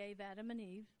that he gave Adam and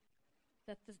Eve,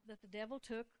 that the devil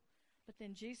took, but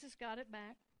then Jesus got it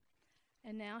back,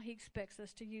 and now he expects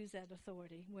us to use that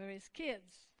authority. We're his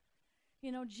kids.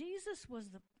 You know, Jesus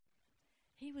was the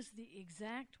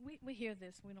exact, we hear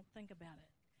this, we don't think about it.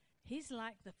 He's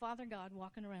like the Father God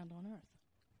walking around on earth.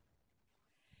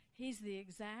 He's the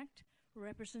exact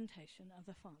representation of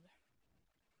the Father.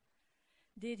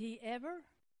 Did he ever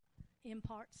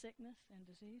impart sickness and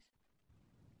disease?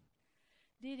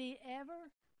 Did he ever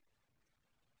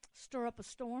stir up a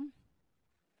storm?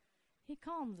 He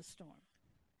calmed the storm.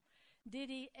 Did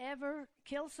he ever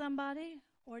kill somebody,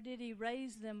 or did he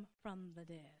raise them from the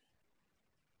dead?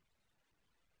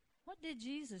 What did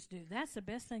Jesus do? That's the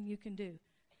best thing you can do,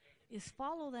 is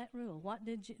follow that rule. What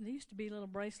did there used to be little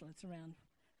bracelets around.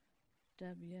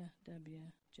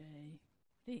 WWJD.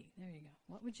 There you go.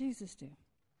 What would Jesus do?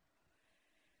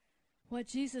 What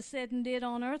Jesus said and did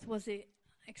on earth was the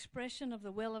expression of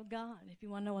the will of God. If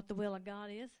you want to know what the will of God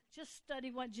is, just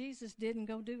study what Jesus did and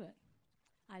go do it.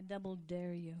 I double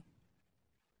dare you.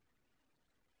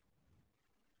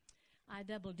 I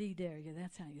double D dare you.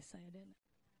 That's how you say it, isn't it?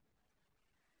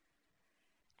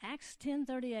 Acts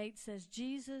 10:38 says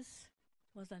Jesus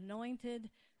was anointed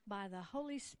by the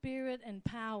Holy Spirit and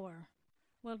power.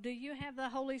 Well, do you have the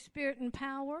Holy Spirit and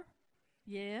power?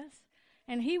 Yes.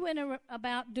 And he went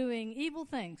about doing evil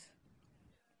things,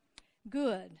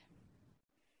 good,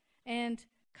 and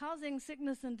causing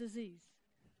sickness and disease,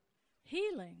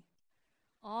 healing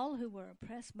all who were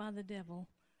oppressed by the devil,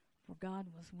 for God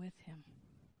was with him.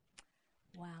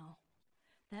 Wow.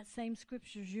 That same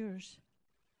scripture's yours.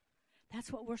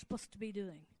 That's what we're supposed to be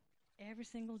doing every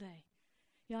single day.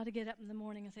 You ought to get up in the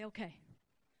morning and say, okay,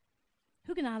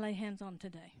 who can I lay hands on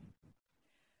today?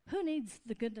 Who needs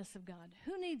the goodness of God?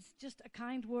 Who needs just a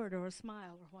kind word or a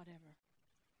smile or whatever?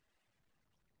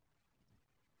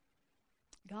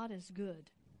 God is good.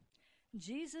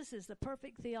 Jesus is the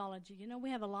perfect theology. You know,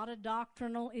 we have a lot of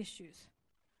doctrinal issues.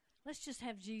 Let's just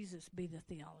have Jesus be the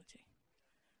theology.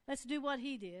 Let's do what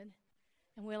he did,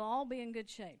 and we'll all be in good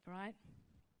shape, right?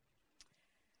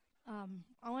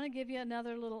 I want to give you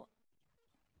another little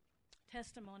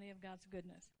testimony of God's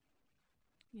goodness.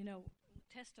 You know,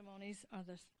 testimonies of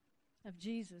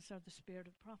Jesus are the spirit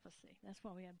of prophecy. That's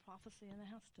why we have prophecy in the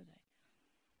house today.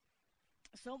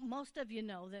 So most of you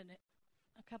know that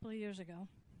a couple of years ago,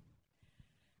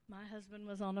 my husband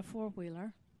was on a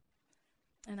four-wheeler,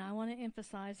 and I want to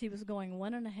emphasize he was going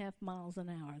 1.5 miles an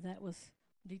hour. That was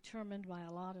determined by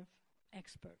a lot of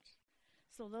experts.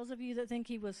 So those of you that think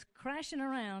he was crashing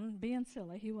around, being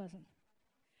silly, he wasn't.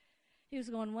 He was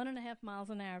going 1.5 miles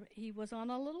an hour. He was on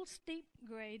a little steep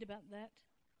grade, about that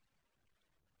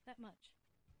much.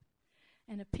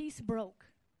 And a piece broke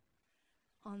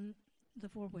on the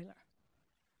four-wheeler,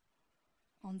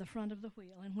 on the front of the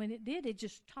wheel. And when it did, it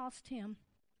just tossed him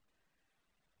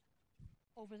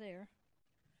over there,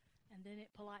 and then it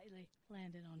politely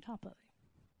landed on top of him.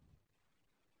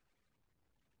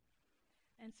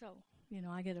 And so, you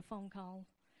know, I get a phone call.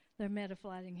 They're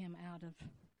metaflighting him out of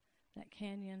that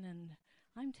canyon, and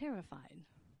I'm terrified.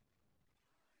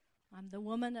 I'm the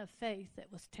woman of faith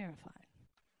that was terrified.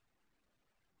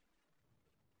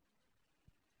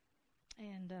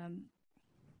 And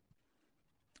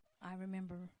I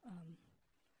remember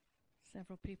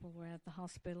several people were at the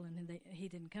hospital, and he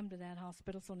didn't come to that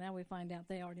hospital, so now we find out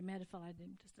they already metaflied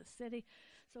him to the city,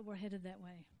 so we're headed that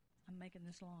way. I'm making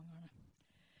this long, aren't I?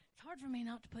 It's hard for me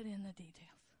not to put in the details.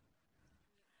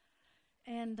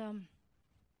 And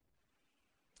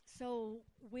so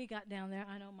we got down there.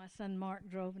 I know my son Mark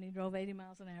drove, and he drove 80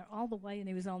 miles an hour all the way, and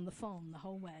he was on the phone the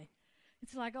whole way.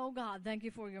 It's like, oh, God, thank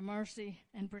you for your mercy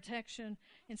and protection,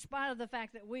 in spite of the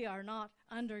fact that we are not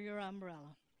under your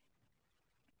umbrella.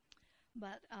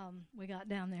 But we got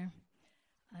down there.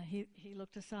 He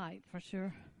looked a sight, for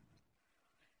sure.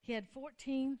 He had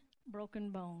 14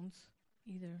 broken bones,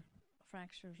 either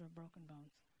fractures or broken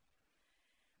bones.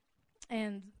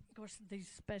 And, of course, these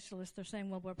specialists are saying,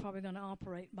 well, we're probably going to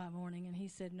operate by morning. And he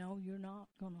said, no, you're not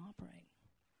going to operate.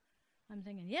 I'm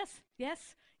thinking, yes,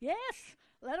 yes, yes.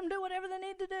 Let them do whatever they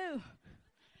need to do.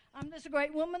 I'm just a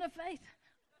great woman of faith.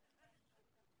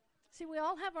 See, we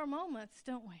all have our moments,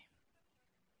 don't we?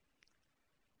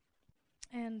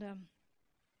 And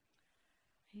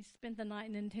he spent the night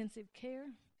in intensive care.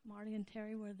 Marty and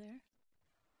Terry were there.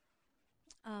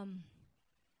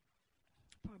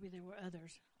 Probably there were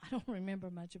others. I don't remember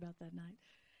much about that night.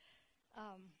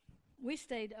 We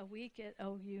stayed a week at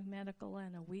OU Medical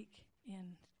and a week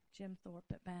in Jim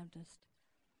Thorpe at Baptist.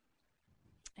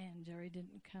 And Jerry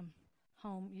didn't come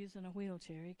home using a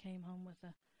wheelchair. He came home with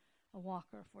a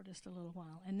walker for just a little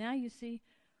while. And now you see,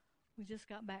 we just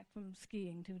got back from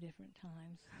skiing 2 different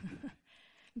times.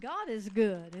 God is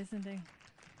good, isn't he?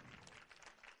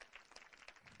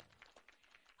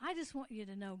 I just want you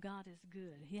to know God is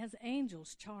good. He has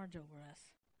angels charge over us.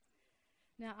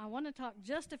 Now, I want to talk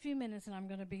just a few minutes, and I'm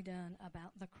going to be done,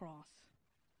 about the cross.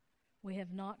 We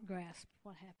have not grasped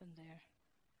what happened there.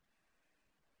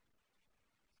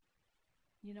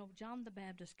 You know, John the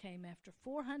Baptist came after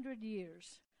 400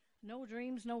 years. No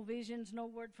dreams, no visions, no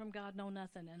word from God, no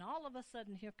nothing. And all of a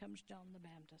sudden, here comes John the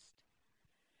Baptist.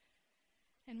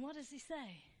 And what does he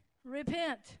say?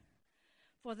 Repent,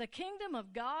 for the kingdom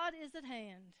of God is at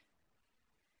hand.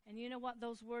 And you know what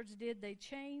those words did? They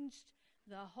changed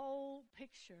the whole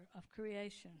picture of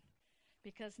creation.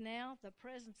 Because now the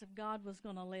presence of God was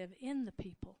going to live in the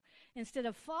people. Instead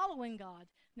of following God,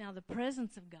 now the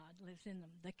presence of God lives in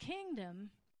them. The kingdom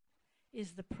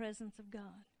is the presence of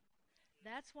God.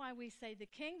 That's why we say the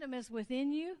kingdom is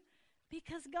within you,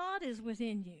 because God is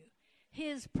within you.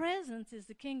 His presence is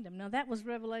the kingdom. Now, that was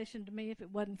revelation to me if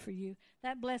it wasn't for you.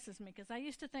 That blesses me, because I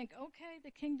used to think, okay,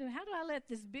 the kingdom, how do I let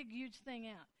this big, huge thing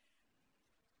out?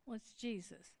 Well, it's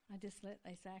Jesus.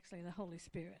 It's actually the Holy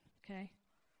Spirit, okay?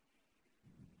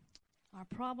 Our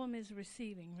problem is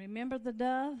receiving. Remember the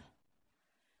dove?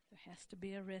 There has to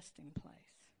be a resting place.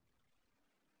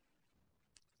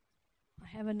 I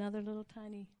have another little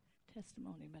tiny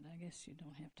testimony, but I guess you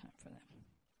don't have time for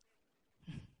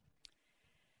that.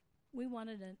 We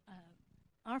wanted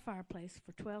our fireplace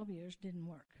for 12 years, didn't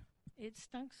work. It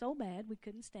stunk so bad we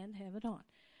couldn't stand to have it on.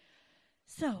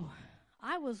 So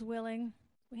I was willing.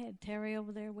 We had Terry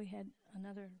over there. We had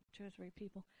another 2 or 3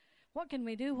 people. What can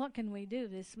we do? What can we do?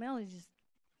 This smell is just,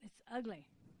 it's ugly.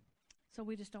 So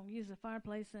we just don't use the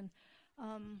fireplace. And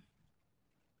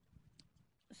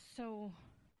so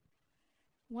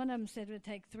One of them said it would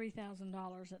take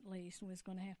 $3,000 at least, and was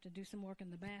going to have to do some work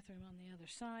in the bathroom on the other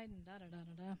side, and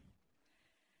da-da-da-da-da.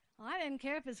 Well, I didn't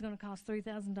care if it's going to cost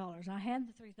 $3,000. I had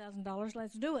the $3,000.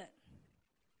 Let's do it.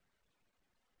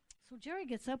 So Jerry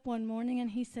gets up one morning,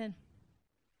 and he said,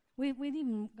 we'd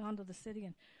even gone to the city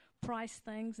and priced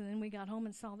things, and then we got home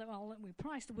and saw that all that we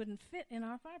priced wouldn't fit in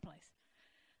our fireplace.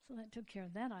 So that took care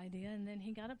of that idea, and then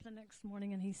he got up the next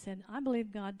morning, and he said, I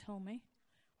believe God told me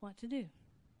what to do.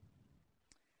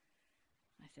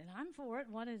 I said, I'm for it.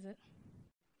 What is it?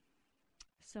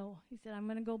 So he said, I'm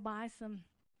going to go buy some,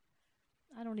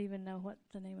 I don't even know what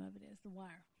the name of it is, the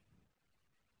wire.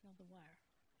 No, the wire.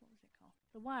 What was it called?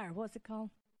 The wire. What's it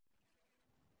called?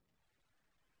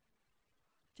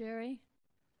 Jerry?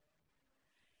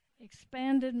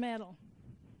 Expanded metal.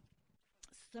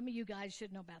 Some of you guys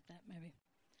should know about that, maybe.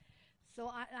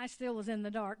 So I still was in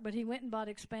the dark, but he went and bought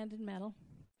expanded metal,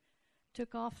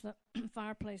 took off the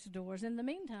fireplace doors. In the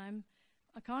meantime,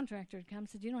 a contractor had come and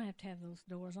said, you don't have to have those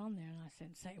doors on there. And I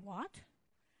said, say what?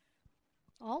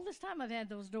 All this time I've had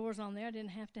those doors on there. I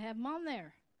didn't have to have them on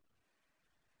there.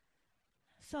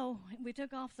 So we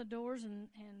took off the doors, and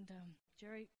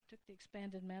Jerry took the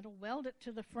expanded metal, welded it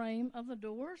to the frame of the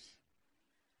doors.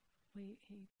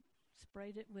 He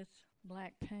sprayed it with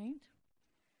black paint.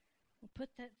 We'll put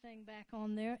that thing back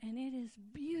on there, and it is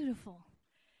beautiful.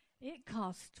 It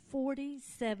cost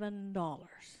 $47.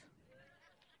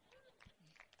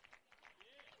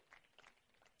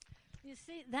 You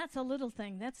see, that's a little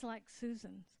thing. That's like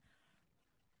Susan's.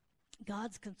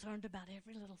 God's concerned about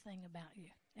every little thing about you.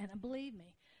 And believe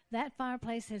me, that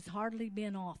fireplace has hardly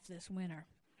been off this winter.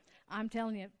 I'm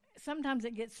telling you, sometimes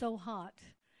it gets so hot.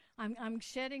 I'm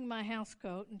shedding my house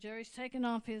coat, and Jerry's taking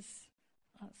off his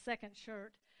second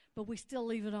shirt, but we still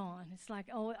leave it on. It's like,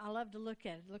 oh, I love to look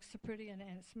at it. It looks so pretty, and it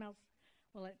smells,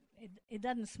 well, it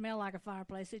doesn't smell like a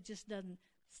fireplace. It just doesn't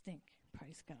stink.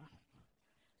 Praise God.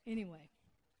 Anyway,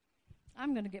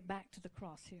 I'm going to get back to the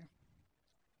cross here.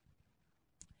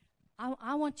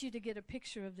 I want you to get a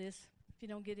picture of this if you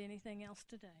don't get anything else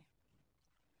today.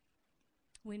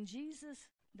 When Jesus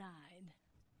died,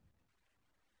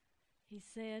 he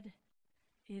said,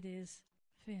 it is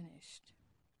finished.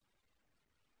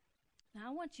 Now I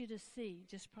want you to see,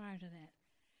 just prior to that,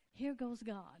 here goes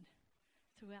God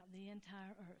throughout the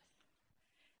entire earth.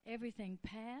 Everything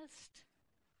past,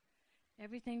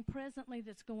 everything presently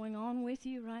that's going on with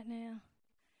you right now,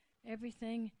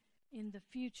 everything in the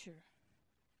future.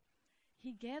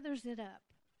 He gathers it up.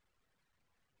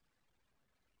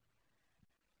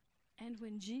 And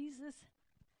when Jesus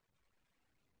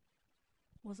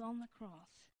was on the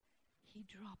cross, he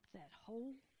dropped that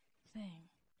whole thing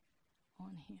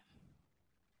on him.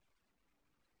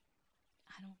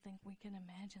 I don't think we can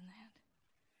imagine that.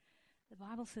 The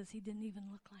Bible says he didn't even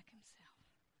look like himself.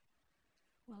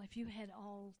 Well, if you had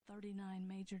all 39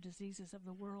 major diseases of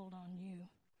the world on you,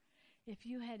 if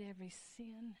you had every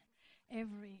sin,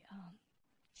 every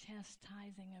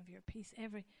chastising of your peace,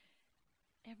 every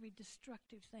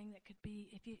destructive thing that could be,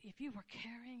 if you were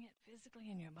carrying it physically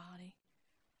in your body,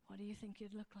 what do you think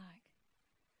you'd look like?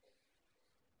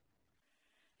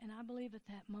 And I believe at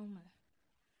that moment,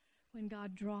 when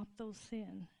God dropped those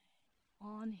sin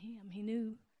on him, he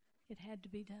knew it had to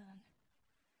be done.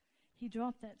 He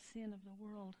dropped that sin of the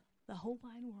world, the whole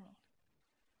wide world,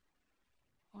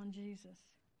 on Jesus.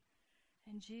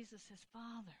 And Jesus says,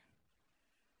 Father,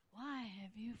 why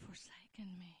have you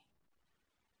forsaken me?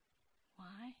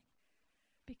 Why?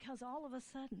 Because all of a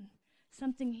sudden,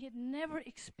 something he had never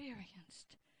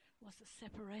experienced was a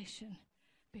separation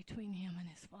between him and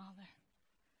his Father.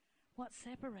 What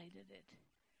separated it?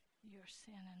 Your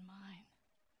sin and mine.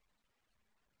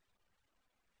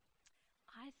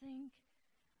 I think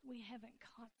we haven't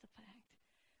caught the fact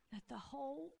that the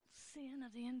whole sin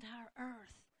of the entire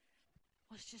earth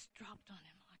was just dropped on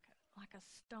him like a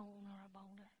stone or a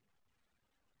boulder.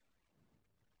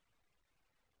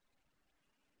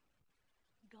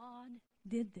 God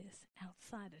did this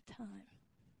outside of time.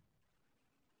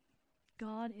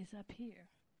 God is up here.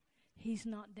 He's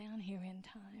not down here in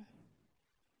time.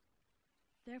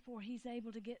 Therefore, he's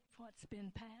able to get what's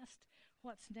been past,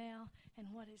 what's now,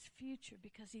 and what is future,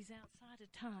 because he's outside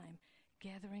of time,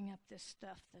 gathering up this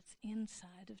stuff that's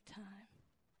inside of time.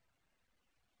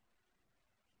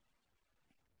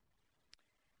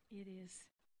 It is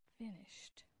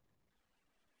finished.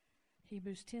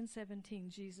 Hebrews 10:17,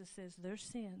 Jesus says, their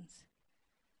sins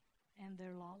and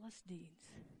their lawless deeds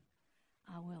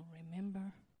I will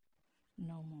remember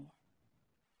no more.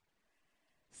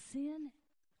 Sin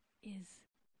is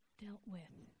dealt with.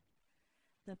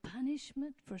 The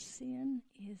punishment for sin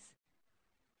is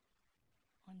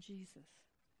on Jesus.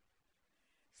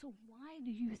 So why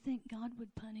do you think God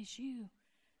would punish you?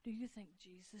 Do you think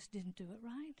Jesus didn't do it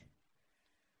right?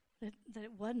 That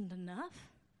it wasn't enough?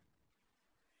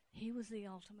 He was the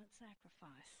ultimate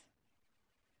sacrifice.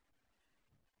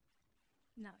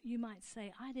 Now, you might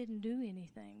say, I didn't do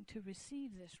anything to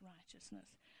receive this righteousness.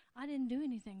 I didn't do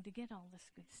anything to get all this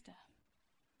good stuff.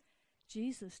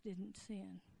 Jesus didn't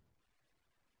sin.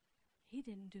 He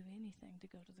didn't do anything to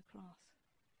go to the cross.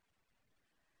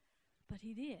 But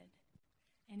he did.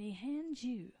 And he hands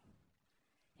you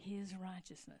his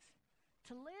righteousness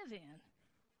to live in.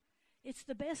 It's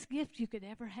the best gift you could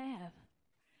ever have.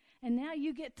 And now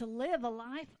you get to live a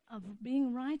life of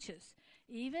being righteous.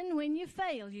 Even when you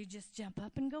fail, you just jump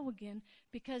up and go again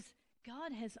because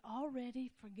God has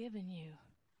already forgiven you.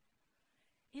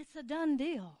 It's a done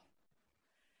deal.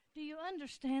 Do you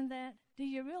understand that? Do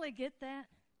you really get that?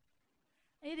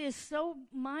 It is so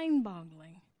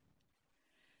mind-boggling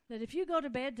that if you go to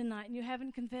bed tonight and you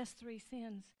haven't confessed 3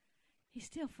 sins, he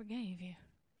still forgave you.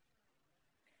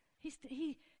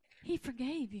 He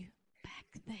forgave you back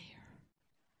there.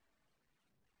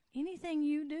 Anything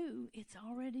you do, it's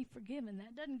already forgiven.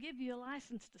 That doesn't give you a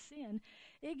license to sin.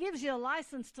 It gives you a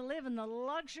license to live in the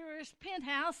luxurious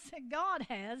penthouse that God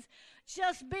has,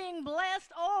 just being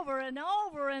blessed over and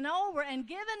over and over and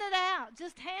giving it out.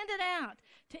 Just hand it out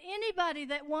to anybody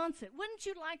that wants it. Wouldn't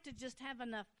you like to just have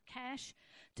enough cash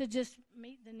to just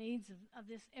meet the needs of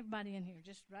this? Everybody in here,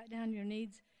 just write down your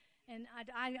needs. And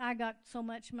I got so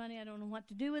much money, I don't know what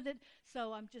to do with it,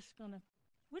 so I'm just going to,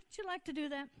 wouldn't you like to do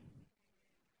that?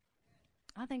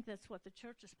 I think that's what the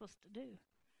church is supposed to do.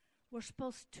 We're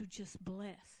supposed to just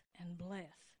bless and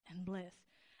bless and bless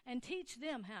and teach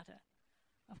them how to,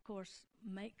 of course,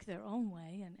 make their own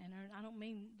way. And I don't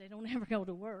mean they don't ever go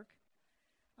to work.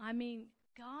 I mean,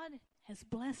 God has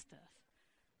blessed us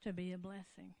to be a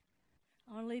blessing.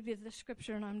 I want to leave you the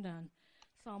scripture and I'm done.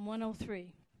 Psalm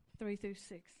 103, 3 through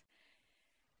 6.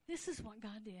 This is what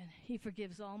God did. He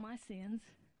forgives all my sins.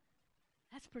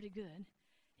 That's pretty good.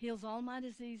 Heals all my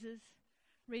diseases.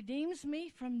 Redeems me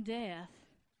from death.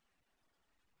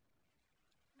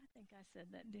 I think I said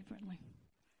that differently.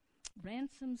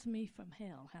 Ransoms me from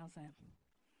hell. How's that?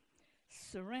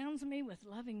 Surrounds me with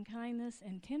loving kindness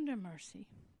and tender mercy.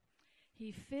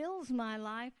 He fills my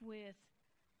life with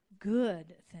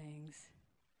good things.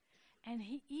 And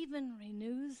he even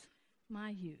renews my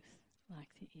youth like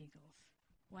the eagles.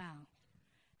 Wow.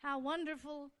 How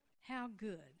wonderful, how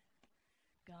good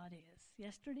God is.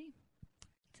 Yesterday,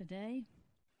 today,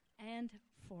 and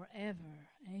forever.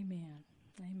 Amen.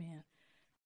 Amen.